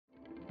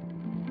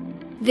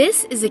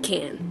This is a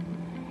can.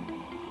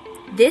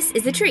 This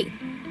is a tree.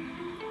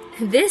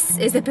 This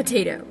is a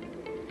potato.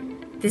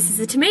 This is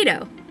a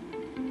tomato.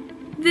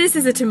 This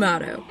is a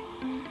tomato.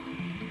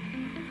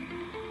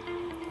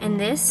 And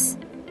this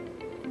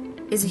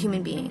is a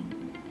human being.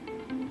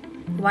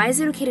 Why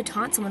is it okay to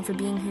taunt someone for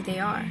being who they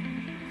are?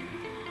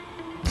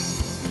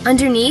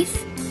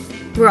 Underneath,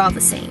 we're all the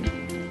same.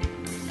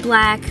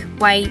 Black,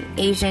 white,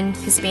 Asian,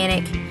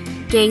 Hispanic,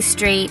 gay,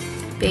 straight,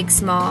 big,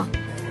 small.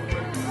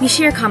 We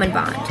share a common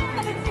bond,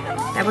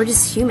 that we're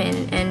just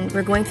human and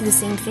we're going through the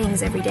same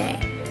things every day.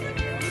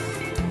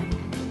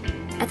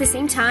 At the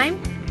same time,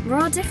 we're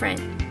all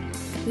different.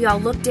 We all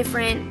look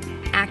different,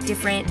 act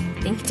different,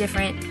 think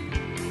different.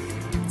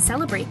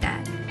 Celebrate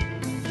that.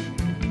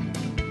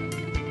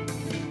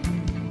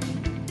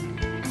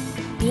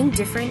 Being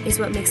different is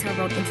what makes our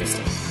world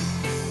interesting.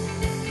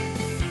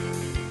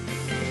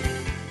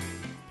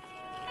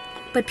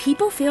 But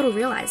people fail to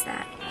realize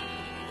that.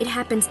 It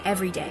happens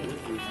every day,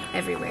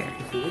 everywhere.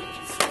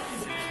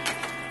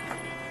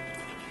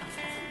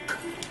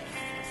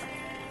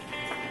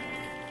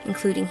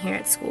 Including here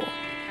at school.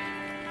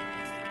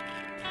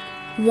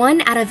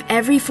 1 out of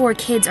every 4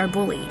 kids are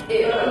bullied.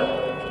 Ew.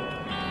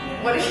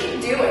 What is she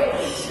doing?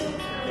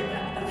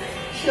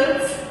 She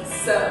looks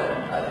so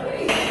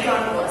ugly.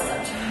 God bless her.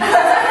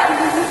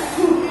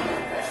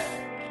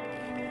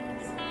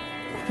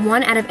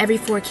 1 out of every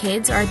 4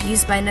 kids are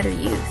abused by another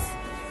youth.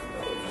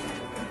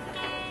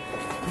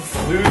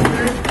 You going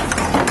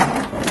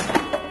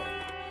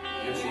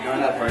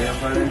to that party on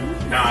Friday?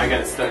 No, I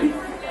gotta study.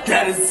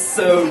 That is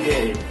so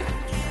gay.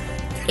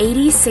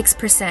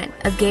 86%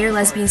 of gay or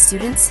lesbian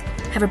students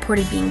have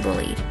reported being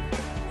bullied.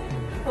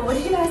 Well, what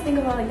did you guys think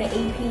about like the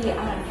AP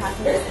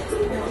calculus?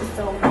 It was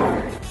so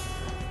hard.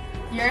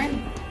 You're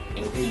in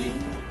AP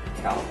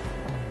Cal.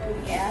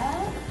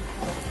 Yeah?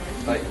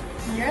 Like,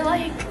 You're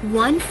like...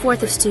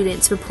 1/4 of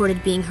students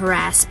reported being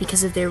harassed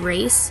because of their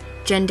race,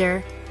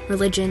 gender,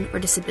 religion, or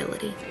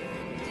disability.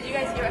 Did you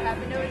guys hear what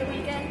happened over the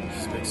weekend?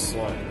 big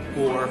slut.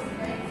 Whore.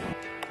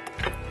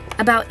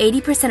 About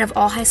 80% of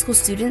all high school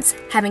students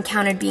have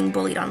encountered being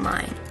bullied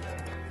online.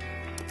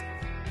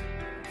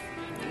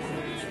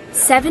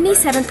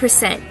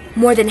 77%,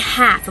 more than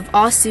half of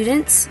all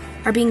students,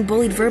 are being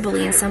bullied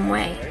verbally in some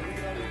way.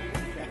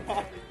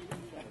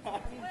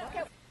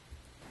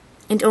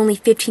 And only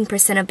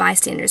 15% of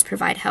bystanders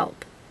provide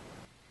help.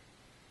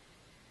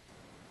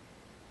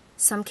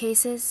 Some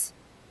cases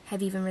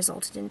have even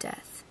resulted in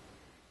death.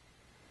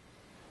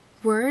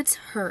 Words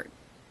hurt.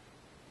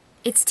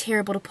 It's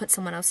terrible to put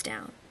someone else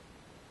down.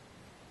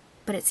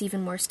 But it's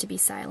even worse to be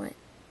silent.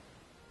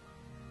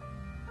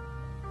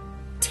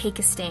 Take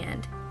a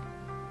stand.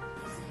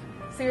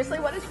 Seriously,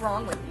 what is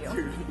wrong with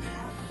you?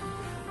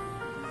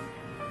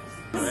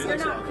 You're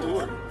not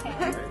cool.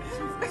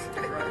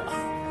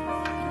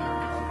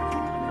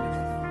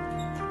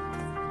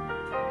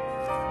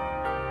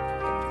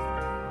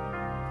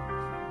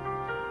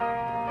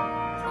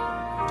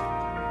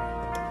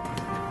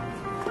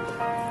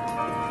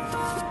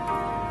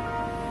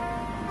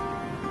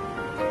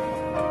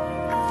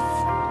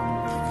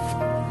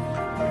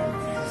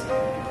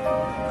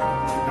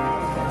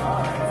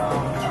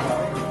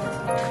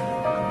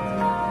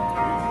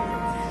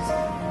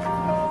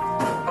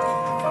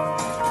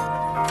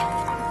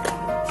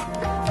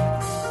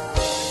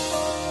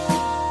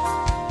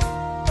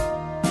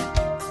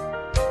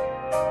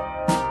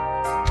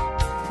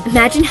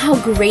 Imagine how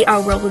great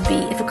our world would be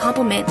if a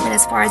compliment went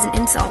as far as an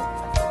insult.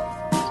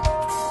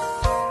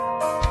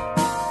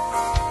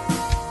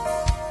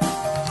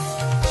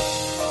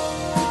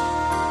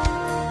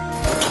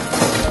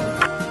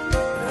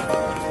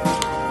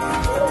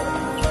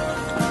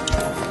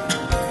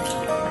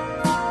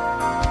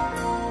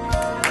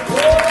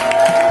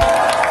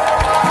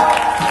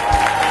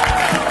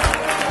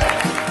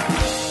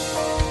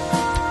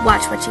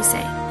 Watch what you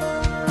say.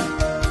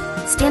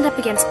 Stand up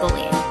against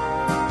bullying.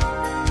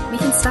 We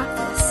can stop this.